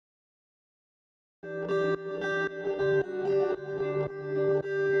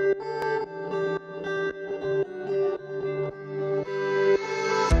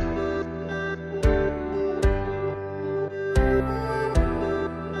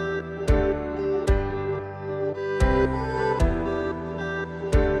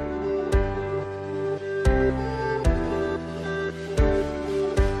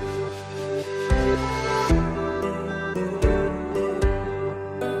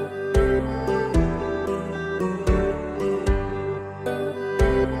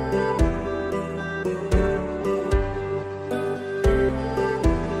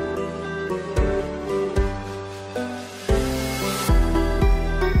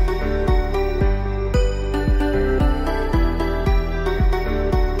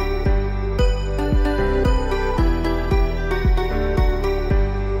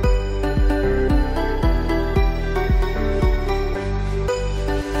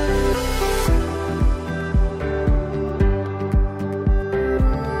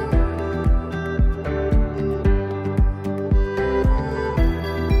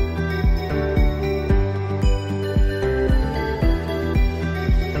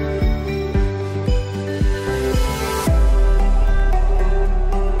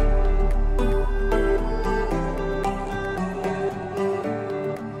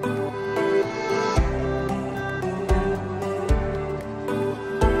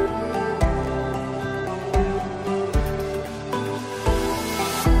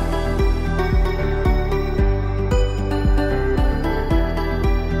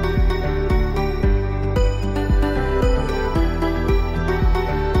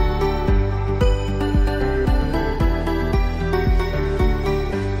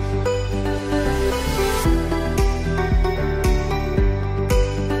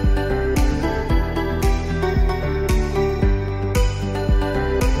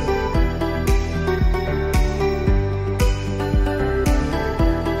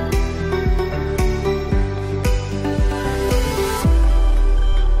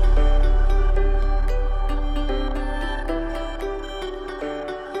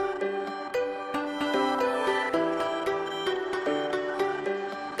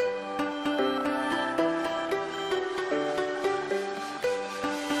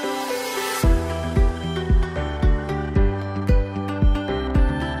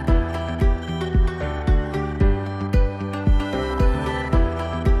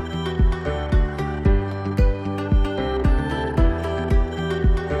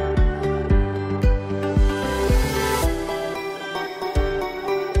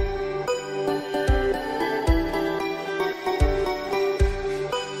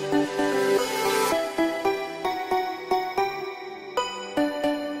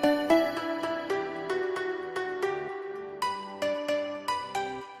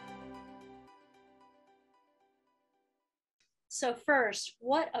So first,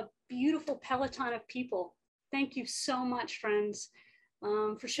 what a beautiful peloton of people. Thank you so much, friends,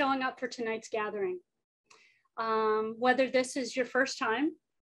 for showing up for tonight's gathering. Whether this is your first time,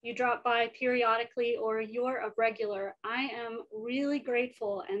 you drop by periodically, or you're a regular, I am really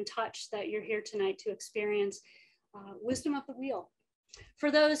grateful and touched that you're here tonight to experience wisdom of the wheel. For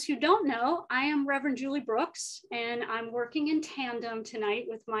those who don't know, I am Reverend Julie Brooks, and I'm working in tandem tonight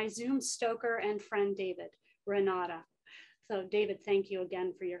with my Zoom stoker and friend, David Renata. So David, thank you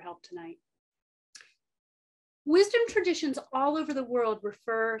again for your help tonight. Wisdom traditions all over the world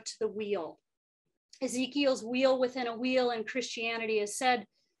refer to the wheel. Ezekiel's wheel within a wheel in Christianity is said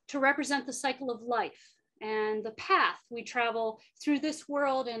to represent the cycle of life and the path we travel through this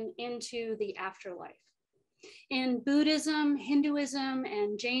world and into the afterlife. In Buddhism, Hinduism,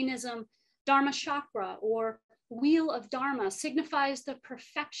 and Jainism, Dharma chakra, or wheel of Dharma, signifies the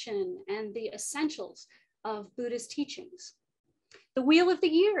perfection and the essentials of Buddha's teachings. The wheel of the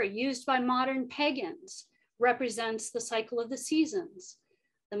year, used by modern pagans, represents the cycle of the seasons.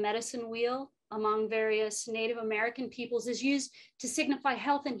 The medicine wheel, among various Native American peoples, is used to signify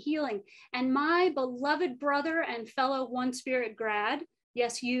health and healing. And my beloved brother and fellow One Spirit grad,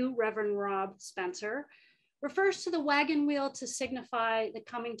 yes, you, Reverend Rob Spencer, refers to the wagon wheel to signify the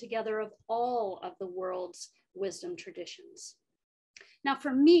coming together of all of the world's wisdom traditions. Now,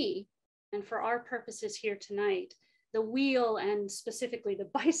 for me, and for our purposes here tonight, the wheel, and specifically the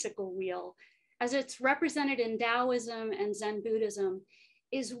bicycle wheel, as it's represented in Taoism and Zen Buddhism,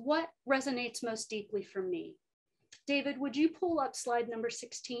 is what resonates most deeply for me. David, would you pull up slide number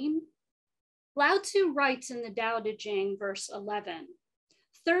 16? Lao Tzu writes in the Tao Te Ching, verse 11,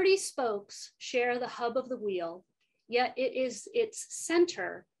 30 spokes share the hub of the wheel, yet it is its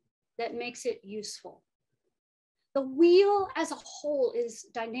center that makes it useful. The wheel as a whole is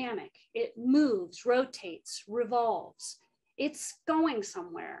dynamic. It moves, rotates, revolves. It's going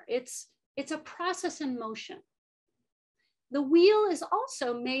somewhere. It's a process in motion. The wheel is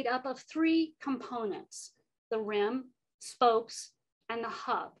also made up of 3 components: the rim, spokes, and the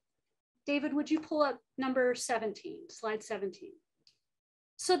hub. David, would you pull up number 17, slide 17?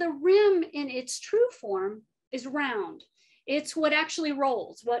 So the rim in its true form is round. It's what actually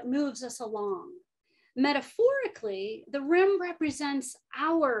rolls, what moves us along. Metaphorically, the rim represents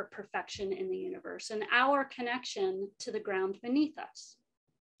our perfection in the universe and our connection to the ground beneath us.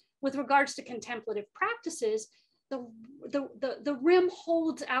 With regards to contemplative practices, the rim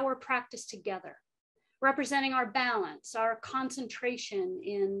holds our practice together, representing our balance, our concentration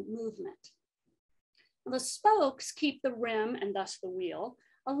in movement. The spokes keep the rim, and thus the wheel,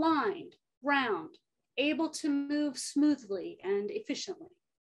 aligned, round, able to move smoothly and efficiently.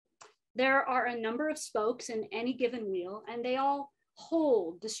 There are a number of spokes in any given wheel, and they all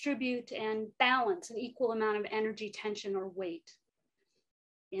hold, distribute, and balance an equal amount of energy, tension, or weight.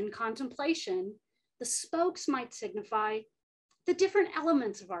 In contemplation, the spokes might signify the different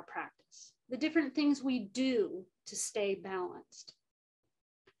elements of our practice, the different things we do to stay balanced.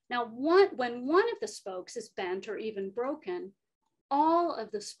 Now, when one of the spokes is bent or even broken, all of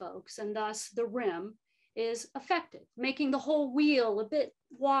the spokes, and thus the rim, is affected, making the whole wheel a bit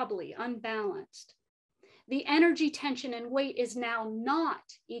wobbly, unbalanced. The energy, tension, and weight is now not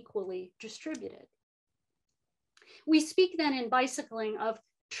equally distributed. We speak then in bicycling of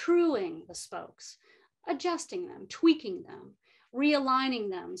truing the spokes, adjusting them, tweaking them, realigning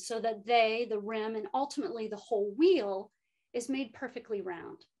them so that they, the rim, and ultimately the whole wheel is made perfectly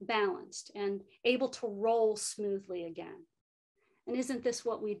round, balanced, and able to roll smoothly again. And isn't this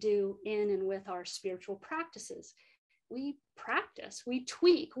what we do in and with our spiritual practices? We practice, we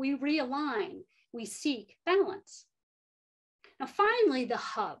tweak, we realign, we seek balance. Now, finally, the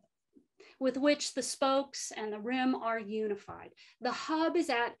hub, with which the spokes and the rim are unified. The hub is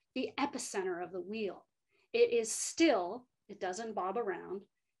at the epicenter of the wheel. It is still, it doesn't bob around.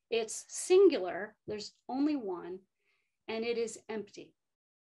 It's singular, there's only one, and it is empty.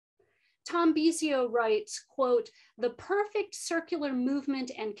 Tom Bisio writes, quote, "The perfect circular movement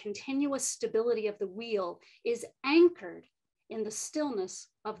and continuous stability of the wheel is anchored in the stillness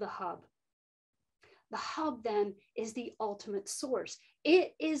of the hub." The hub then is the ultimate source.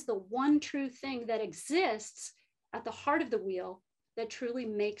 It is the one true thing that exists at the heart of the wheel that truly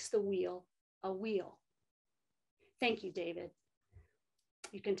makes the wheel a wheel. Thank you, David.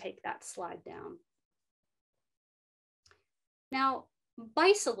 You can take that slide down. Now,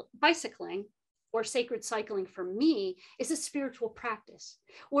 bicycling, or sacred cycling for me, is a spiritual practice,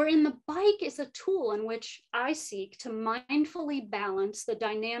 wherein the bike is a tool in which I seek to mindfully balance the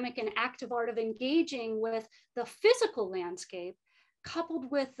dynamic and active art of engaging with the physical landscape, coupled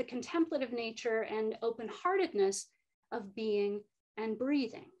with the contemplative nature and open-heartedness of being and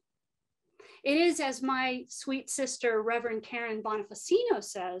breathing. It is, as my sweet sister, Reverend Karen Bonifacino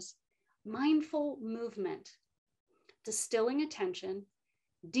says, mindful movement, distilling attention,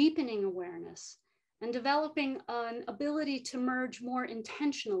 deepening awareness, and developing an ability to merge more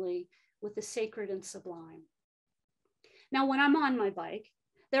intentionally with the sacred and sublime. Now, when I'm on my bike,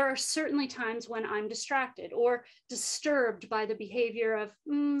 there are certainly times when I'm distracted or disturbed by the behavior of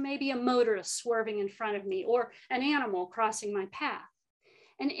maybe a motorist swerving in front of me or an animal crossing my path.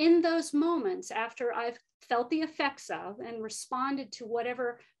 And in those moments, after I've felt the effects of and responded to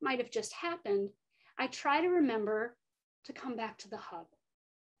whatever might have just happened, I try to remember to come back to the hub.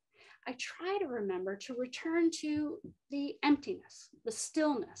 I try to remember to return to the emptiness, the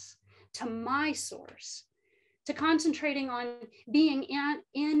stillness, to my source, to concentrating on being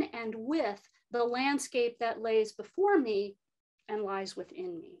in and with the landscape that lays before me and lies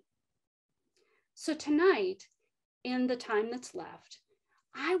within me. So tonight, in the time that's left,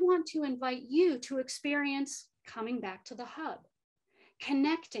 I want to invite you to experience coming back to the hub,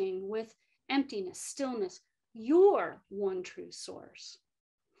 connecting with emptiness, stillness, your one true source.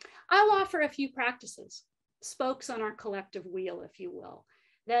 I'll offer a few practices, spokes on our collective wheel, if you will,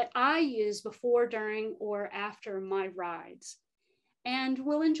 that I use before, during, or after my rides. And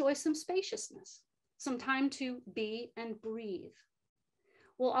we'll enjoy some spaciousness, some time to be and breathe.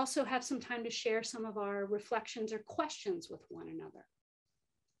 We'll also have some time to share some of our reflections or questions with one another.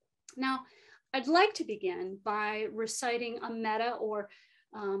 Now, I'd like to begin by reciting a metta or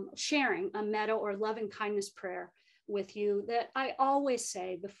sharing a metta or loving kindness prayer with you that I always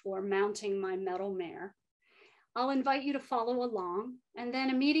say before mounting my metal mare. I'll invite you to follow along, and then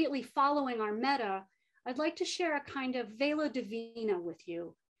immediately following our metta, I'd like to share a kind of Velo Divina with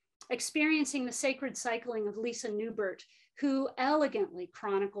you, experiencing the sacred cycling of Lisa Newbert, who elegantly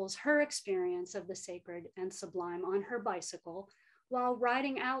chronicles her experience of the sacred and sublime on her bicycle while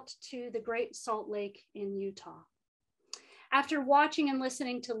riding out to the Great Salt Lake in Utah. After watching and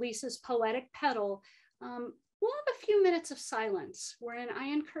listening to Lisa's poetic pedal, we'll have a few minutes of silence wherein I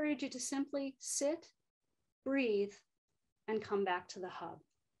encourage you to simply sit, breathe, and come back to the hub.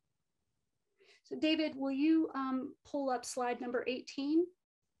 So David, will you pull up slide number 18?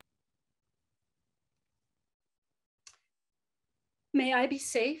 May I be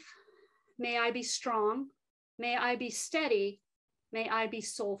safe, may I be strong, may I be steady, may I be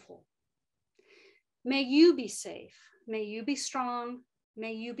soulful. May you be safe, may you be strong,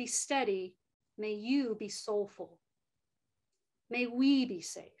 may you be steady, may you be soulful. May we be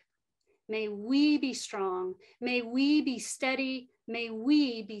safe, may we be strong, may we be steady, may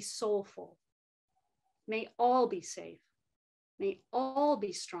we be soulful. May all be safe, may all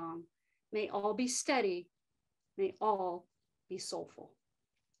be strong, may all be steady, may all be soulful.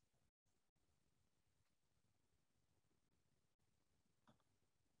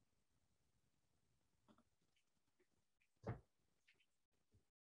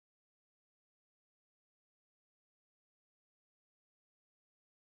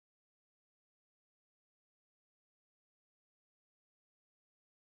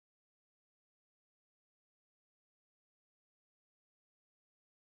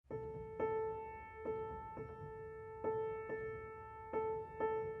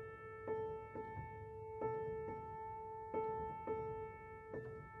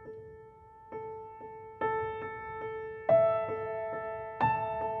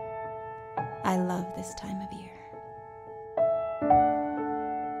 I love this time of year.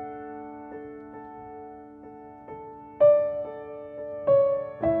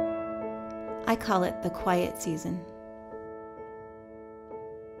 I call it the quiet season.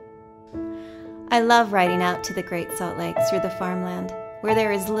 I love riding out to the Great Salt Lake through the farmland where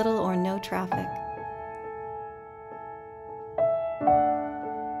there is little or no traffic.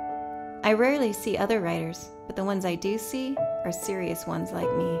 I rarely see other riders, but the ones I do see are serious ones like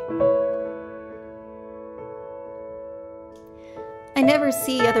me. I never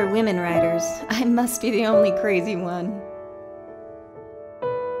see other women riders. I must be the only crazy one.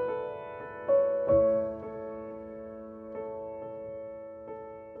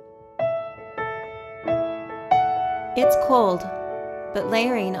 It's cold, but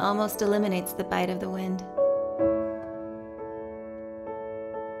layering almost eliminates the bite of the wind.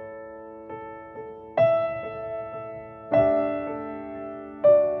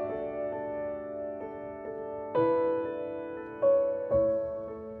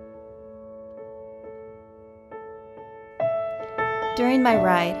 During my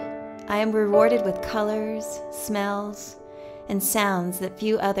ride, I am rewarded with colors, smells, and sounds that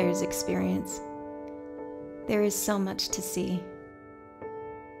few others experience. There is so much to see.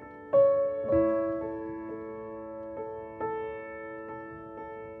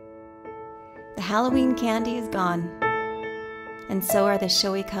 Halloween candy is gone, and so are the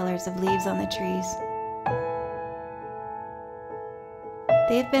showy colors of leaves on the trees.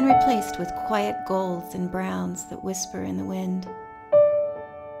 They have been replaced with quiet golds and browns that whisper in the wind.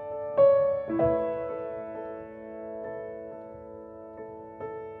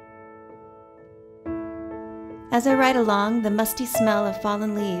 As I ride along, the musty smell of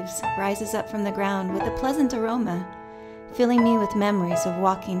fallen leaves rises up from the ground with a pleasant aroma, filling me with memories of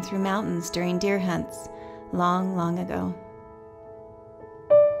walking through mountains during deer hunts long, long ago.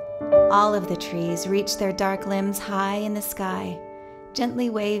 All of the trees reach their dark limbs high in the sky, gently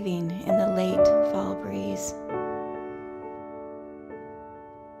waving in the late fall breeze.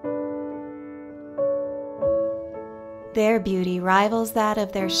 Their beauty rivals that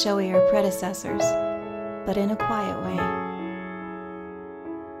of their showier predecessors, but in a quiet way.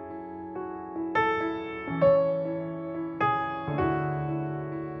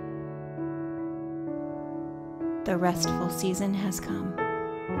 The restful season has come.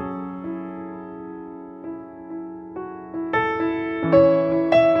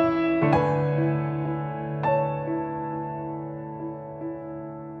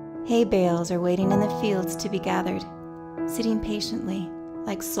 Hay bales are waiting in the fields to be gathered, sitting patiently,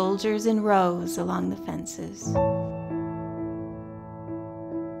 like soldiers in rows along the fences.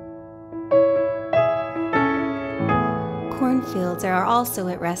 Cornfields are also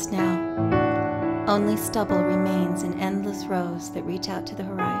at rest now. Only stubble remains in endless rows that reach out to the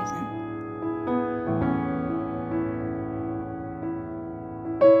horizon.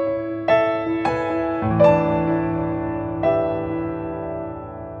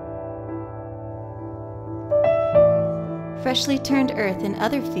 Freshly turned earth in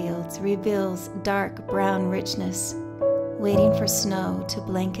other fields reveals dark brown richness, waiting for snow to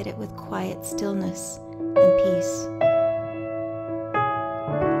blanket it with quiet stillness and peace.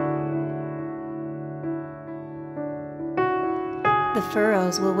 The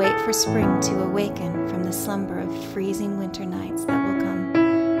furrows will wait for spring to awaken from the slumber of freezing winter nights that will come.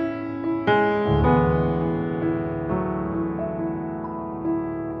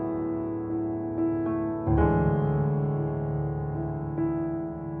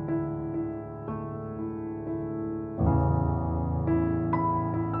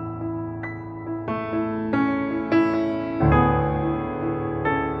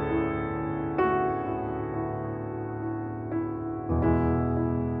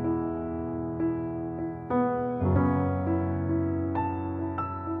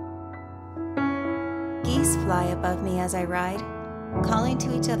 Geese fly above me as I ride, calling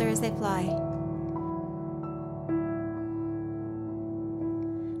to each other as they fly.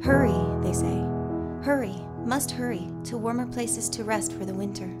 Hurry, they say. Hurry, must hurry, to warmer places to rest for the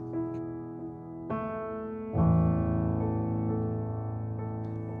winter.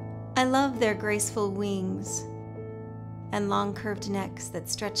 I love their graceful wings and long curved necks that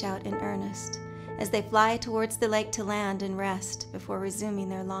stretch out in earnest as they fly towards the lake to land and rest before resuming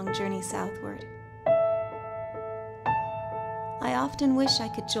their long journey southward. I often wish I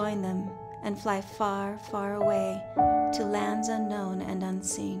could join them and fly far, far away to lands unknown and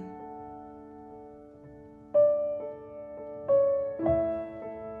unseen.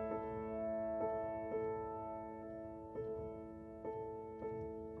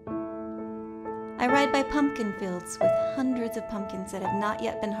 I ride by pumpkin fields with hundreds of pumpkins that have not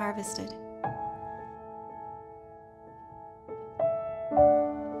yet been harvested.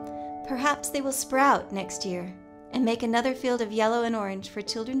 Perhaps they will sprout next year and make another field of yellow and orange for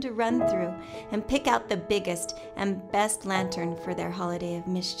children to run through and pick out the biggest and best lantern for their holiday of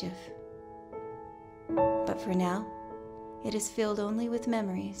mischief. But for now, it is filled only with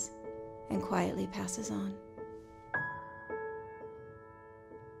memories and quietly passes on.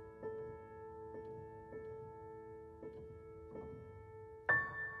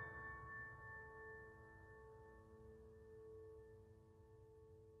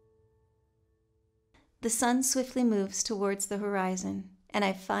 The sun swiftly moves towards the horizon, and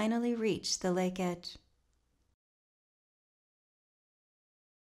I finally reach the lake edge.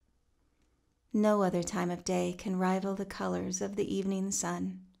 No other time of day can rival the colors of the evening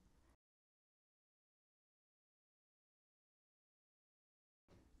sun.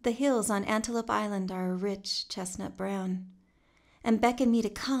 The hills on Antelope Island are a rich chestnut brown, and beckon me to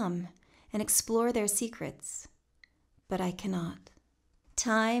come and explore their secrets, but I cannot.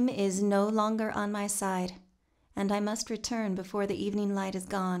 Time is no longer on my side, and I must return before the evening light is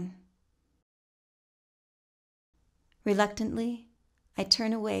gone. Reluctantly, I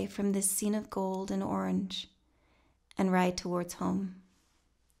turn away from this scene of gold and orange and ride towards home.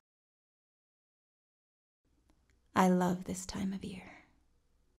 I love this time of year.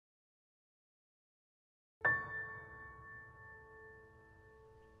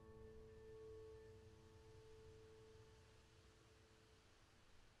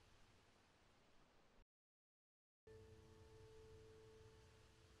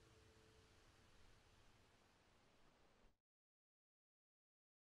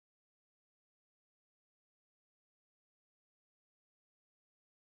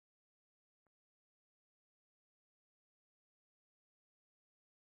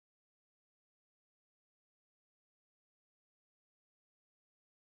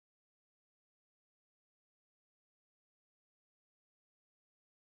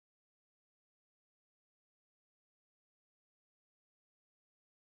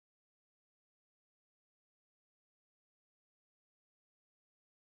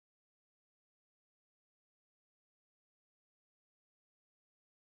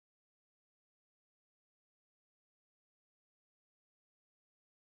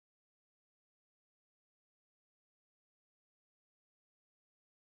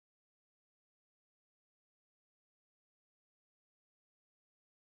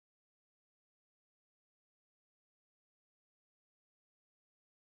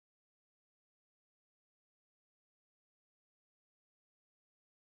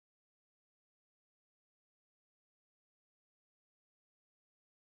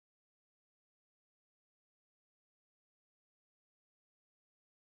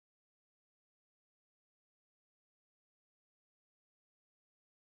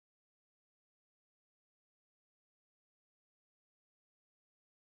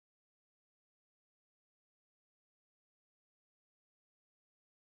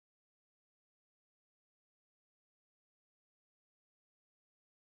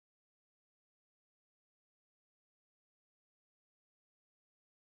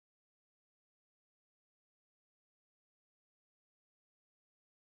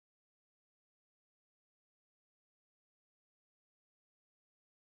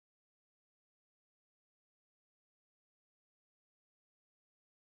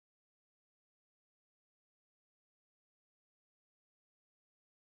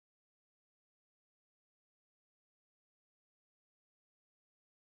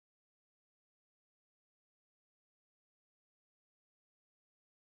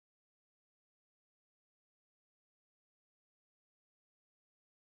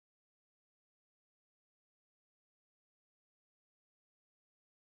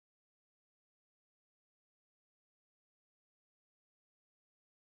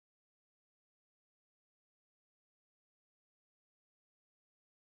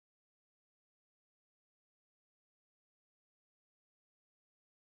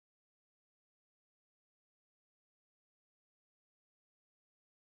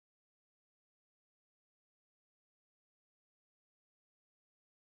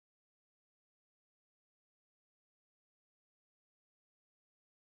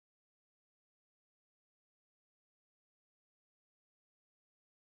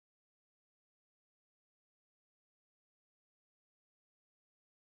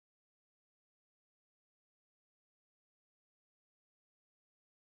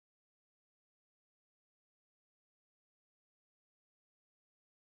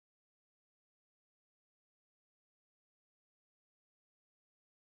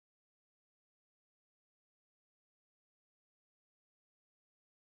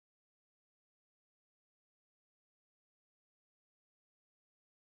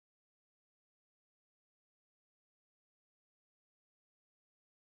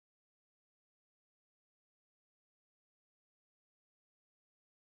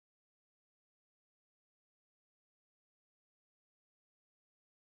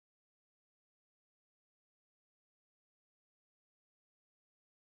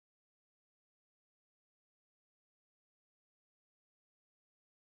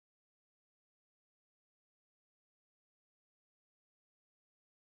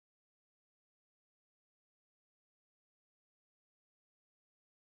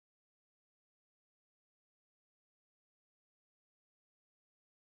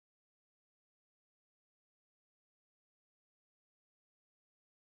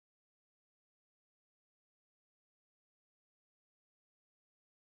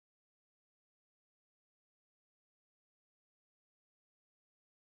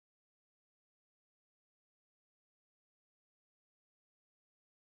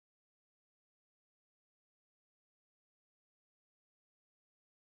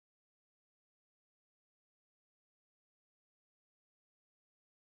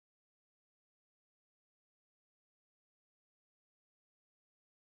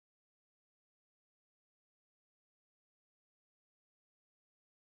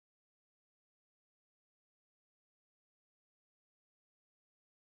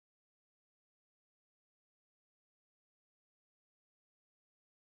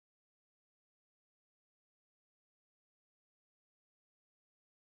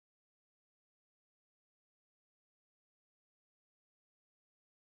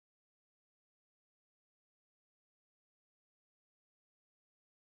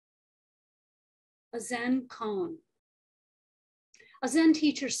 a Zen koan. A Zen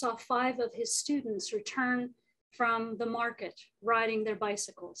teacher saw 5 of his students return from the market riding their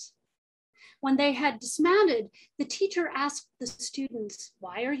bicycles. When they had dismounted, the teacher asked the students,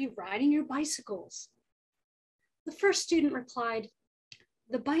 "Why are you riding your bicycles?" The first student replied,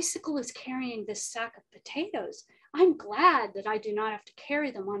 "The bicycle is carrying this sack of potatoes. I'm glad that I do not have to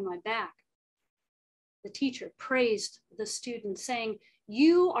carry them on my back." The teacher praised the student, saying,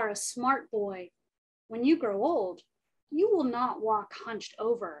 "You are a smart boy. When you grow old, you will not walk hunched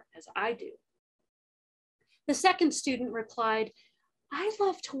over as I do." The second student replied, "I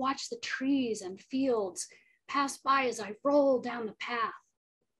love to watch the trees and fields pass by as I roll down the path."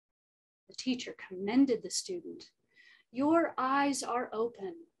 The teacher commended the student. "Your eyes are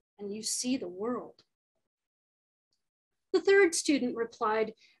open and you see the world." The third student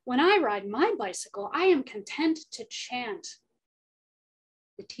replied, "When I ride my bicycle, I am content to chant."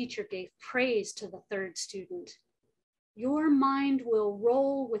 The teacher gave praise to the third student. "Your mind will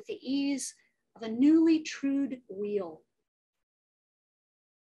roll with the ease of a newly trued wheel."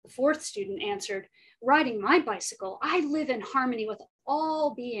 The fourth student answered, "Riding my bicycle, I live in harmony with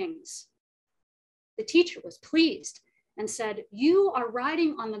all beings." The teacher was pleased and said, "You are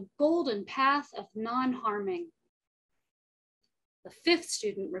riding on the golden path of non-harming." The fifth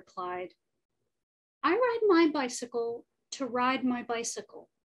student replied, "I ride my bicycle to ride my bicycle."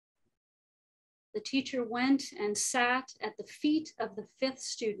 The teacher went and sat at the feet of the fifth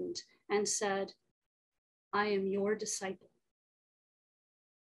student and said, "I am your disciple."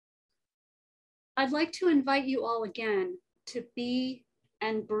 I'd like to invite you all again to be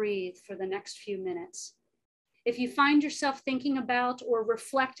and breathe for the next few minutes. If you find yourself thinking about or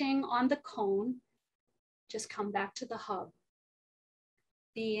reflecting on the koan, just come back to the hub,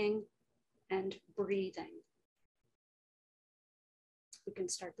 being and breathing. We can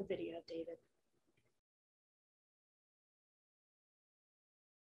start the video, David.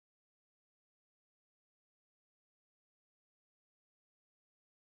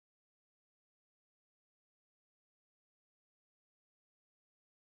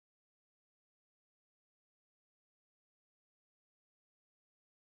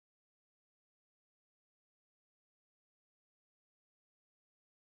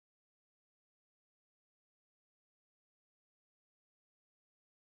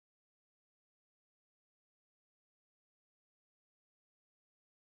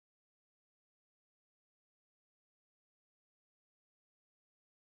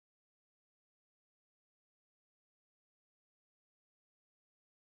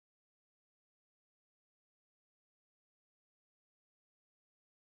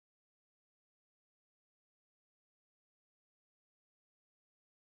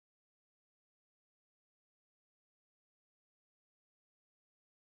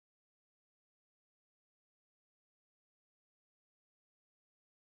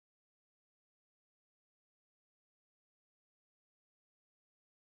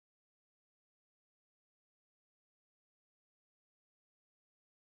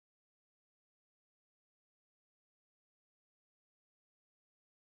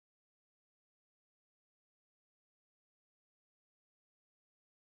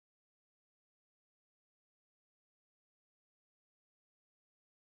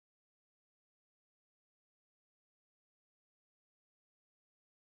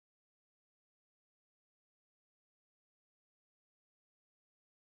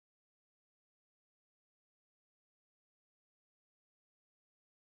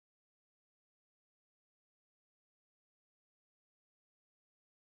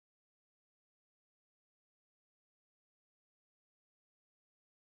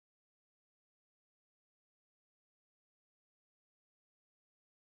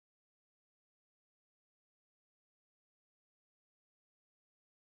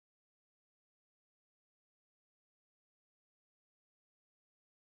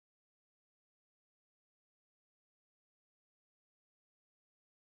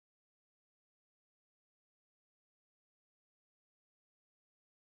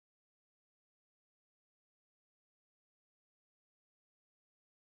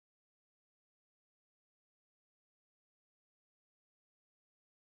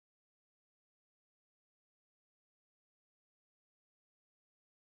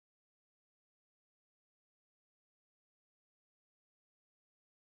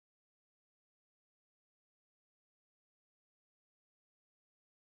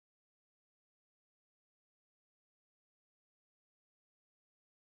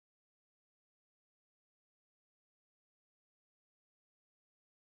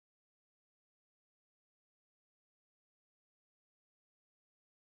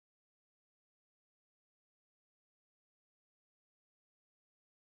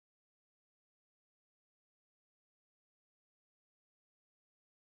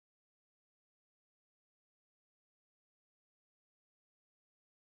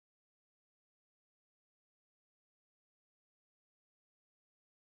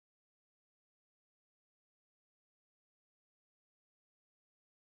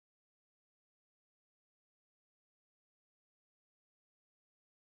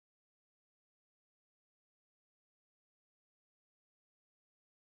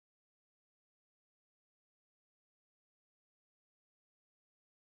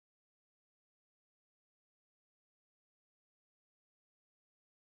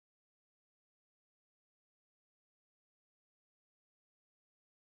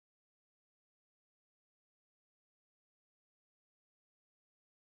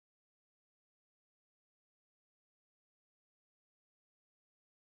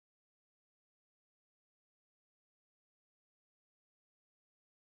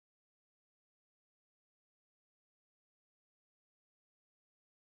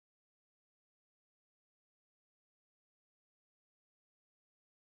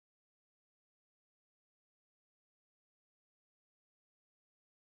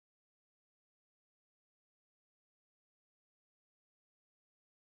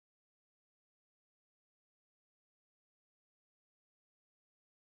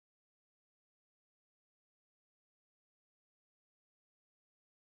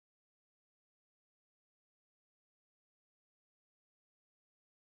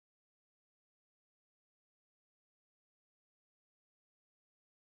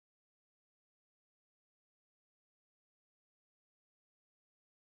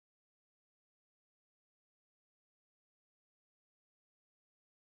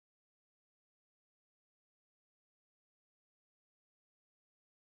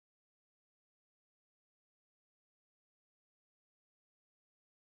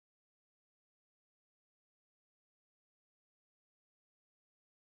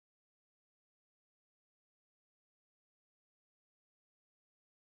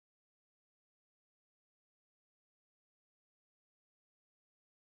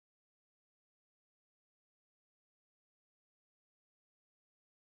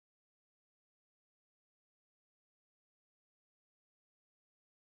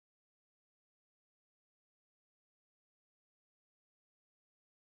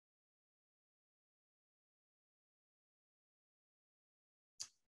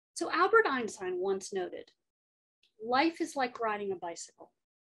 So Albert Einstein once noted, life is like riding a bicycle.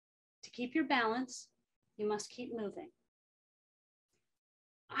 To keep your balance, you must keep moving.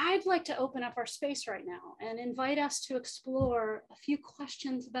 I'd like to open up our space right now and invite us to explore a few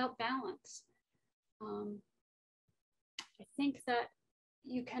questions about balance. I think that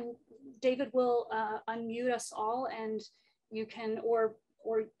you can, David will unmute us all, and you can, or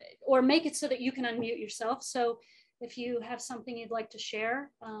make it so that you can unmute yourself. So if you have something you'd like to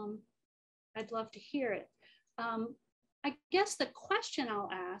share, I'd love to hear it. I guess the question I'll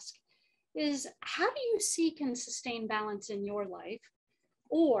ask is, how do you seek and sustain balance in your life?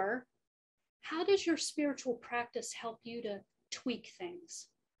 Or how does your spiritual practice help you to tweak things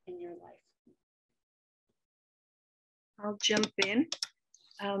in your life? I'll jump in.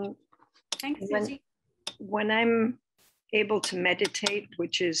 Thanks, Susie. When I'm able to meditate,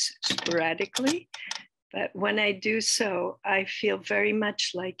 which is sporadically, but when I do so, I feel very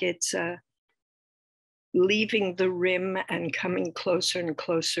much like it's leaving the rim and coming closer and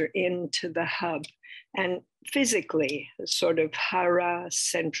closer into the hub. And physically, sort of hara,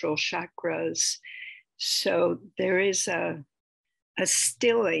 central chakras. So there is a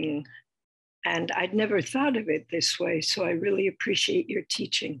stilling, and I'd never thought of it this way. So I really appreciate your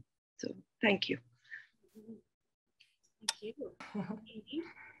teaching. So thank you. Thank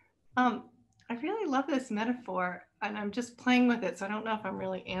you. I really love this metaphor, and I'm just playing with it. So I don't know if I'm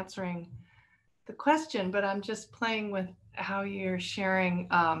really answering the question, but I'm just playing with how you're sharing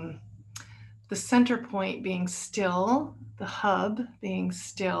the center point being still, the hub being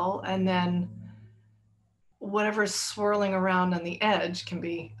still, and then whatever's swirling around on the edge can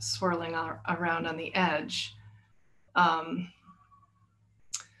be swirling around on the edge.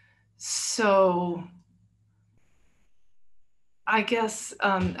 So I guess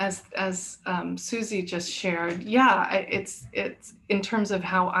as Susie just shared, yeah, it's in terms of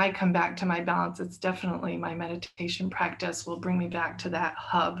how I come back to my balance, it's definitely my meditation practice will bring me back to that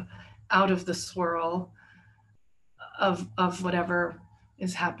hub, out of the swirl of whatever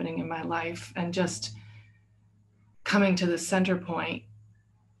is happening in my life, and just coming to the center point.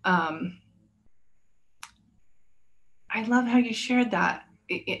 I love how you shared that,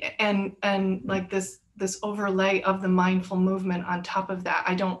 and like this overlay of the mindful movement on top of that.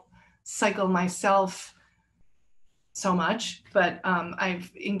 I don't cycle myself so much, but I've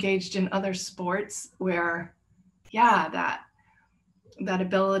engaged in other sports where, yeah, that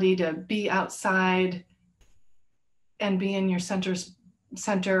ability to be outside and be in your center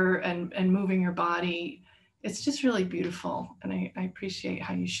and moving your body, it's just really beautiful. And I appreciate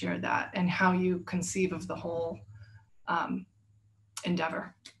how you share that and how you conceive of the whole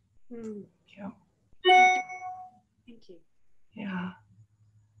endeavor. Mm. Yeah. Thank you. Yeah.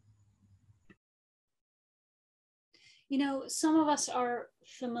 You know, some of us are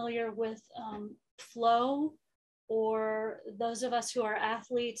familiar with flow, or those of us who are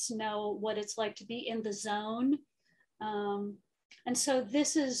athletes know what it's like to be in the zone. And so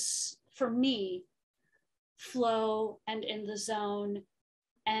this is, for me, flow and in the zone.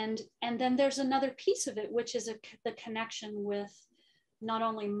 And then there's another piece of it, which is the connection with not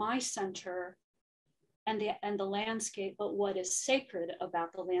only my center and the landscape, but what is sacred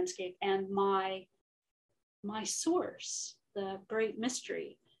about the landscape and my source, the great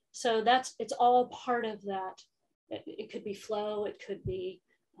mystery. So it's all part of that. It could be flow, it could be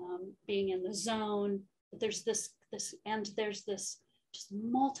being in the zone. But there's this and there's this just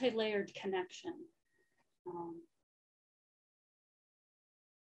multi-layered connection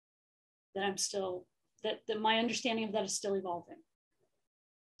that I'm still, that my understanding of that is still evolving.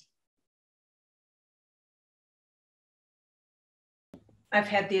 I've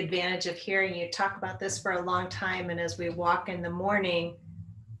had the advantage of hearing you talk about this for a long time. And as we walk in the morning,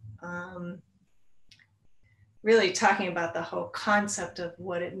 really talking about the whole concept of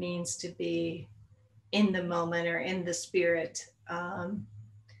what it means to be in the moment or in the spirit.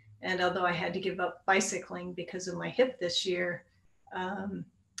 And although I had to give up bicycling because of my hip this year,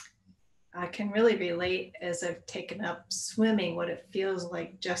 I can really relate, as I've taken up swimming, what it feels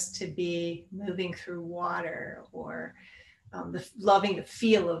like just to be moving through water, or loving the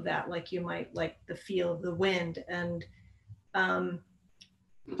feel of that, like you might like the feel of the wind. And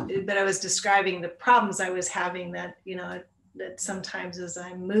but I was describing the problems I was having, that, you know, that sometimes as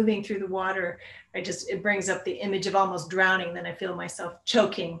I'm moving through the water, it brings up the image of almost drowning. Then I feel myself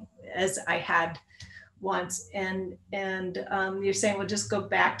choking, as I had once. And you're saying, well, just go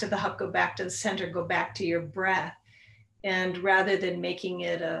back to the hub, go back to the center, go back to your breath. And rather than making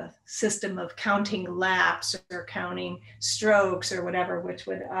it a system of counting laps or counting strokes or whatever, which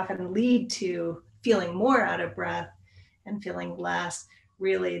would often lead to feeling more out of breath and feeling less,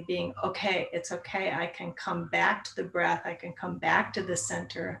 really being, okay, it's okay. I can come back to the breath. I can come back to the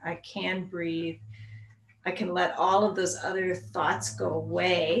center. I can breathe. I can let all of those other thoughts go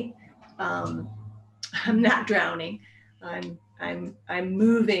away. I'm not drowning. I'm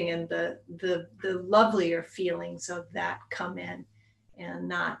moving, and the lovelier feelings of that come in, and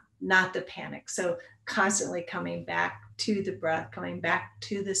not the panic. So constantly coming back to the breath, coming back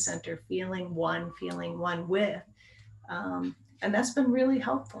to the center, feeling one with. And that's been really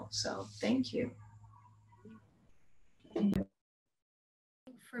helpful. So thank you.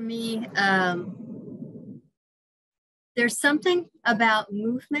 For me, there's something about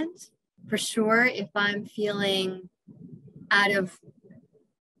movement, for sure. If I'm feeling out of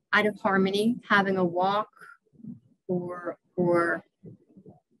harmony, having a walk or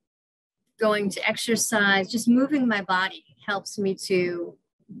going to exercise, just moving my body helps me to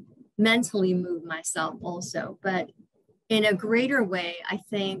mentally move myself also. But in a greater way, I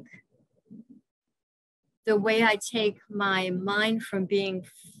think the way I take my mind from being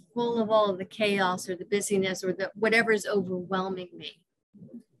full of all of the chaos or the busyness or the whatever is overwhelming me,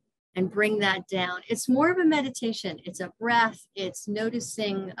 and bring that down. It's more of a meditation. It's a breath. It's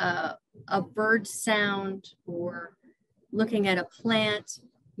noticing a bird sound or looking at a plant.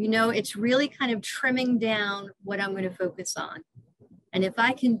 You know, it's really kind of trimming down what I'm going to focus on. And if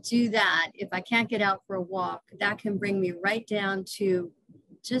I can do that, if I can't get out for a walk, that can bring me right down to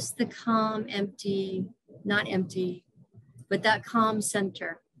just the calm, empty, not empty, but that calm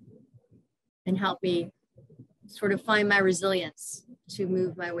center, and help me sort of find my resilience to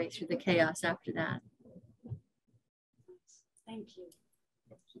move my way through the chaos after that. Thank you.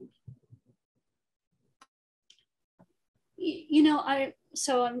 You know, I'm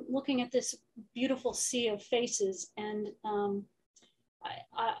looking at this beautiful sea of faces, and I'm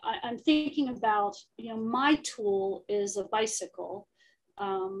thinking about, you know, my tool is a bicycle.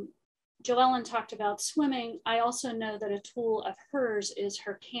 Joellen talked about swimming. I also know that a tool of hers is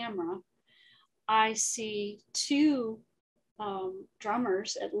her camera. I see two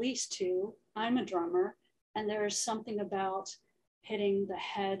drummers, at least two. I'm a drummer, and there's something about hitting the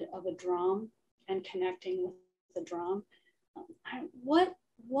head of a drum and connecting with the drum.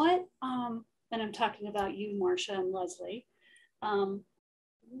 And I'm talking about you, Marcia and Leslie.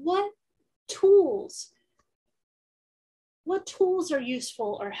 What tools are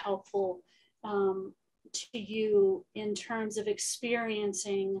useful or helpful to you in terms of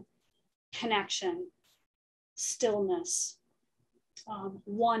experiencing connection, stillness,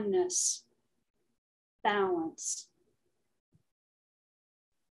 oneness, balance?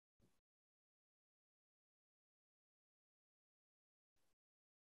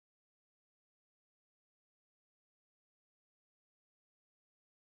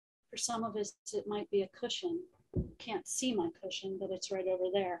 For some of us, it might be a cushion. Can't see my cushion, but it's right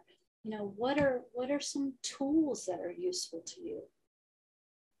over there. You know, what are some tools that are useful to you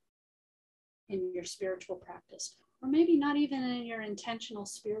in your spiritual practice, or maybe not even in your intentional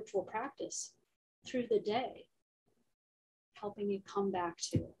spiritual practice through the day, helping you come back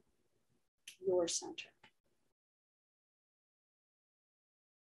to your center?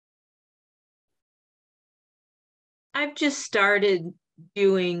 I've just started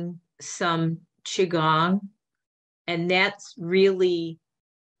doing some Qigong, and that's really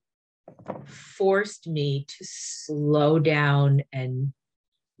forced me to slow down and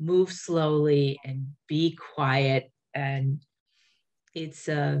move slowly and be quiet. And it's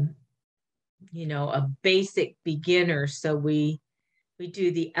a basic beginner. So we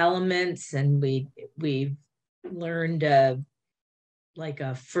do the elements, and we've learned like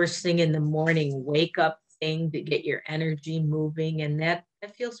a first thing in the morning wake up thing to get your energy moving, and that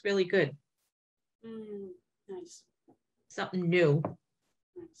feels really good. Nice. Something new.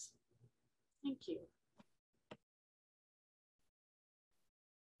 Nice. Thank you.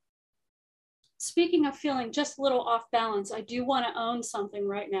 Speaking of feeling just a little off balance, I do want to own something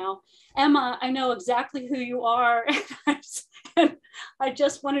right now. Emma, I know exactly who you are. And I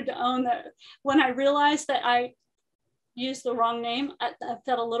just wanted to own that. When I realized that I used the wrong name, I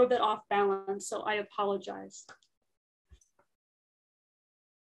felt a little bit off balance, so I apologize.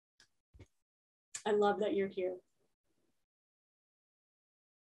 I love that you're here.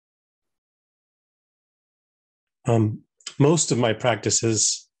 Most of my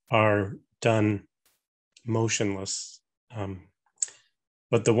practices are done motionless,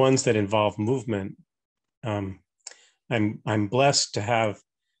 but the ones that involve movement, I'm blessed to have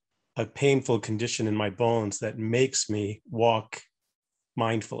a painful condition in my bones that makes me walk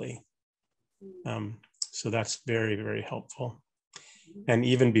mindfully. So that's very, very helpful. And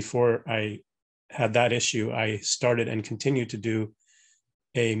even before I had that issue, I started and continue to do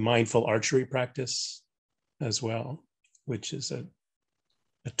a mindful archery practice as well, which is a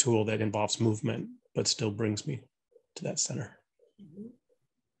tool that involves movement, but still brings me to that center. Mm-hmm.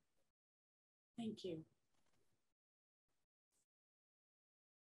 Thank you.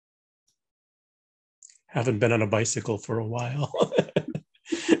 Haven't been on a bicycle for a while.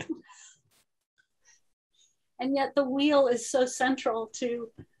 And yet the wheel is so central to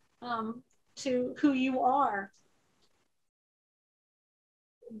who you are.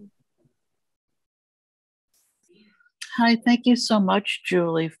 Hi, thank you so much,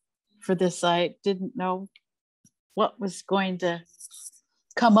 Julie, for this. I didn't know what was going to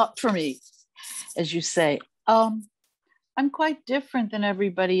come up for me, as you say. I'm quite different than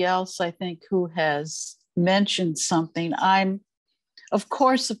everybody else, I think, who has mentioned something. I'm, of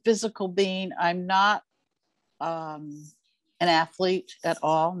course, a physical being. I'm not an athlete at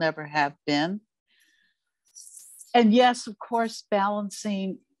all, never have been. And yes, of course,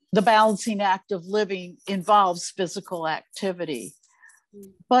 the balancing act of living involves physical activity.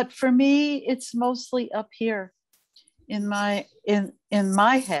 But for me, it's mostly up here in my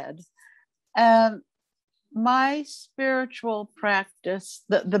head. And my spiritual practice,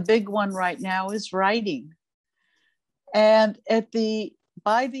 the big one right now, is writing. And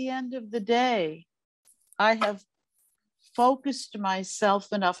by the end of the day, I have focused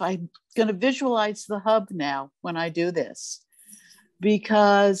myself enough. I'm going to visualize the hub now when I do this,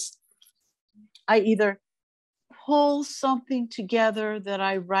 because I either pull something together that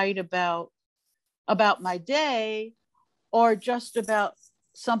I write about my day, or just about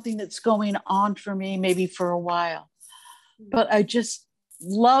something that's going on for me, maybe for a while. But I just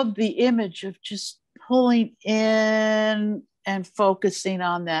love the image of just pulling in and focusing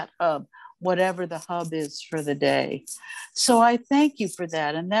on that hub, whatever the hub is for the day. So I thank you for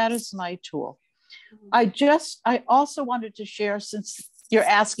that. And that is my tool. I also wanted to share, since you're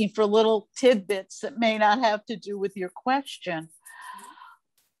asking for little tidbits that may not have to do with your question,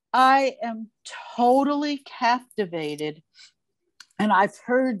 I am totally captivated. And I've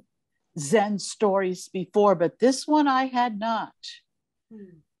heard Zen stories before, but this one I had not.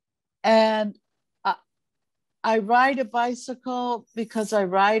 And I ride a bicycle because I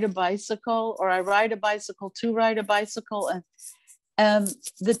ride a bicycle, or I ride a bicycle to ride a bicycle, and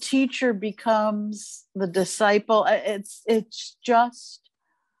the teacher becomes the disciple. It's just,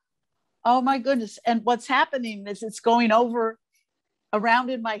 oh my goodness. And what's happening is it's going around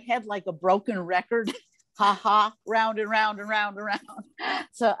in my head like a broken record. Ha ha, round and round and round and round.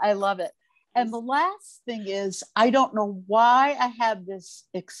 So I love it. And the last thing is, I don't know why I have this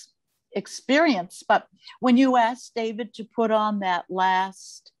experience, but when you asked David to put on that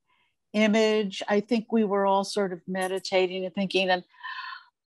last image, I think we were all sort of meditating and thinking, and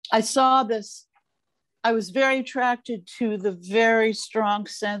I saw this. I was very attracted to the very strong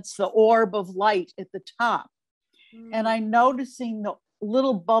sense, the orb of light at the top. And I'm noticing the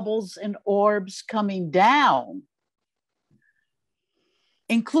little bubbles and orbs coming down,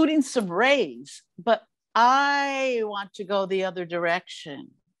 including some rays, but I want to go the other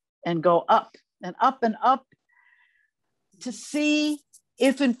direction and go up and up and up to see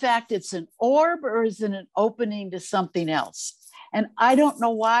if in fact it's an orb or is it an opening to something else. And I don't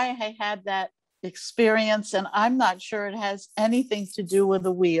know why I had that experience, and I'm not sure it has anything to do with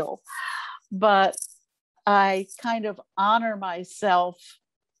the wheel, but I kind of honor myself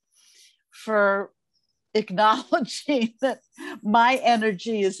for acknowledging that my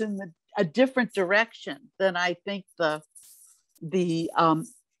energy is in a different direction than I think the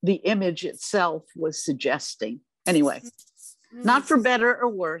image itself was suggesting. Anyway, not for better or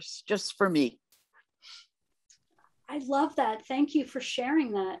worse, just for me. I love that. Thank you for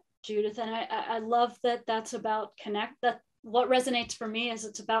sharing that, Judith. And I love that that's about that what resonates for me is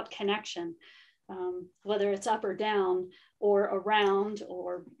it's about connection. Whether it's up or down or around,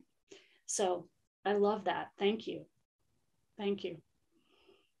 or so I love that. Thank you. Thank you.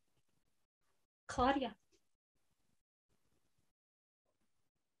 Claudia.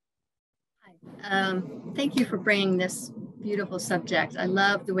 Hi. Thank you for bringing this beautiful subject. I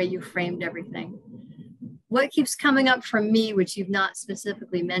love the way you framed everything. What keeps coming up for me, which you've not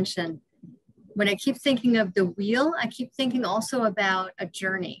specifically mentioned, when I keep thinking of the wheel, I keep thinking also about a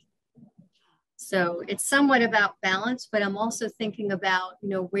journey. So it's somewhat about balance, but I'm also thinking about,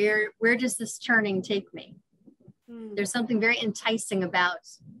 where does this turning take me? There's something very enticing about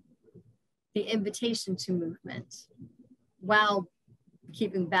the invitation to movement while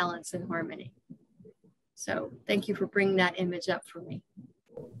keeping balance and harmony. So thank you for bringing that image up for me.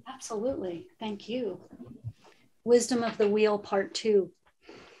 Absolutely. Thank you. Wisdom of the Wheel, Part 2.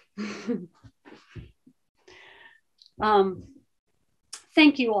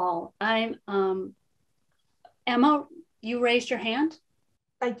 Thank you all. I'm Emma, you raised your hand.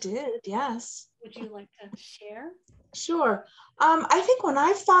 I did, yes. Would you like to share? Sure. I think when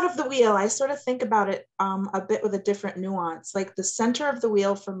I've thought of the wheel, I sort of think about it a bit with a different nuance. Like the center of the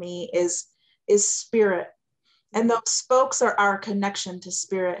wheel for me is spirit. And those spokes are our connection to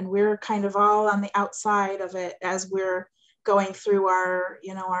spirit. And we're kind of all on the outside of it as we're going through our,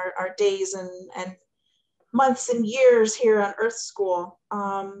 you know, our days and months and years here on Earth School.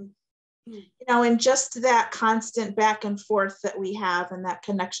 You know, and just that constant back and forth that we have and that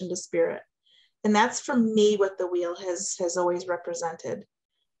connection to spirit. And that's for me what the wheel has always represented.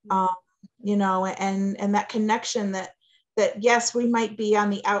 You know, and that connection that yes, we might be on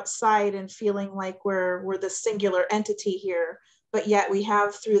the outside and feeling like we're the singular entity here, but yet we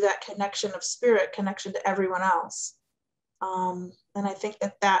have, through that connection of spirit, connection to everyone else. And I think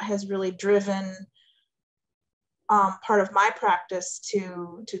that has really driven part of my practice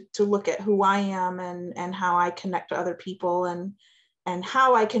to look at who I am and how I connect to other people and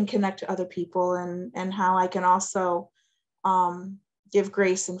how I can connect to other people and how I can also give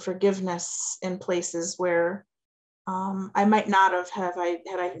grace and forgiveness in places where I might not had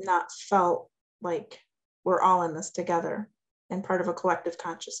I not felt like we're all in this together and part of a collective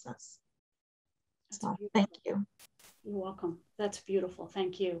consciousness. So thank you. You're welcome. That's beautiful.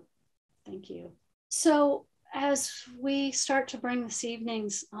 Thank you. Thank you. So as we start to bring this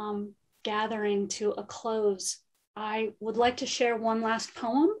evening's gathering to a close, I would like to share one last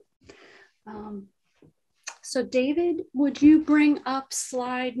poem. So David, would you bring up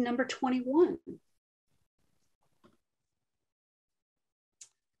slide number 21?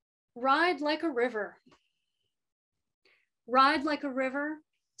 Ride like a river. Ride like a river.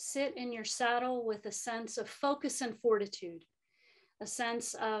 Sit in your saddle with a sense of focus and fortitude, a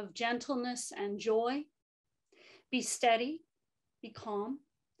sense of gentleness and joy. Be steady, be calm,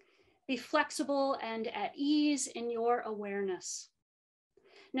 be flexible and at ease in your awareness.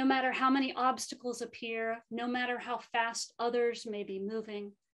 No matter how many obstacles appear, no matter how fast others may be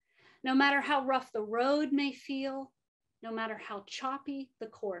moving, no matter how rough the road may feel, no matter how choppy the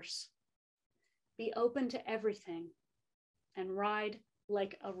course, be open to everything and ride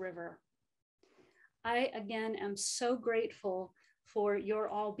like a river. I, again, am so grateful for your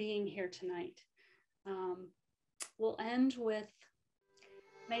all being here tonight. We'll end with,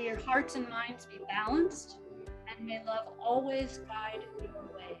 may your hearts and minds be balanced, and may love always guide your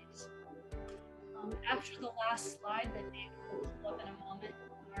ways. After the last slide that David will pull up in a moment,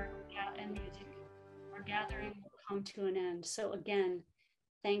 and music, our gathering will come to an end. So again,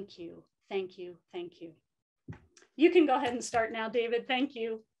 thank you, thank you, thank you. You can go ahead and start now, David. Thank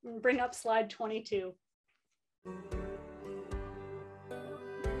you. And bring up slide 22.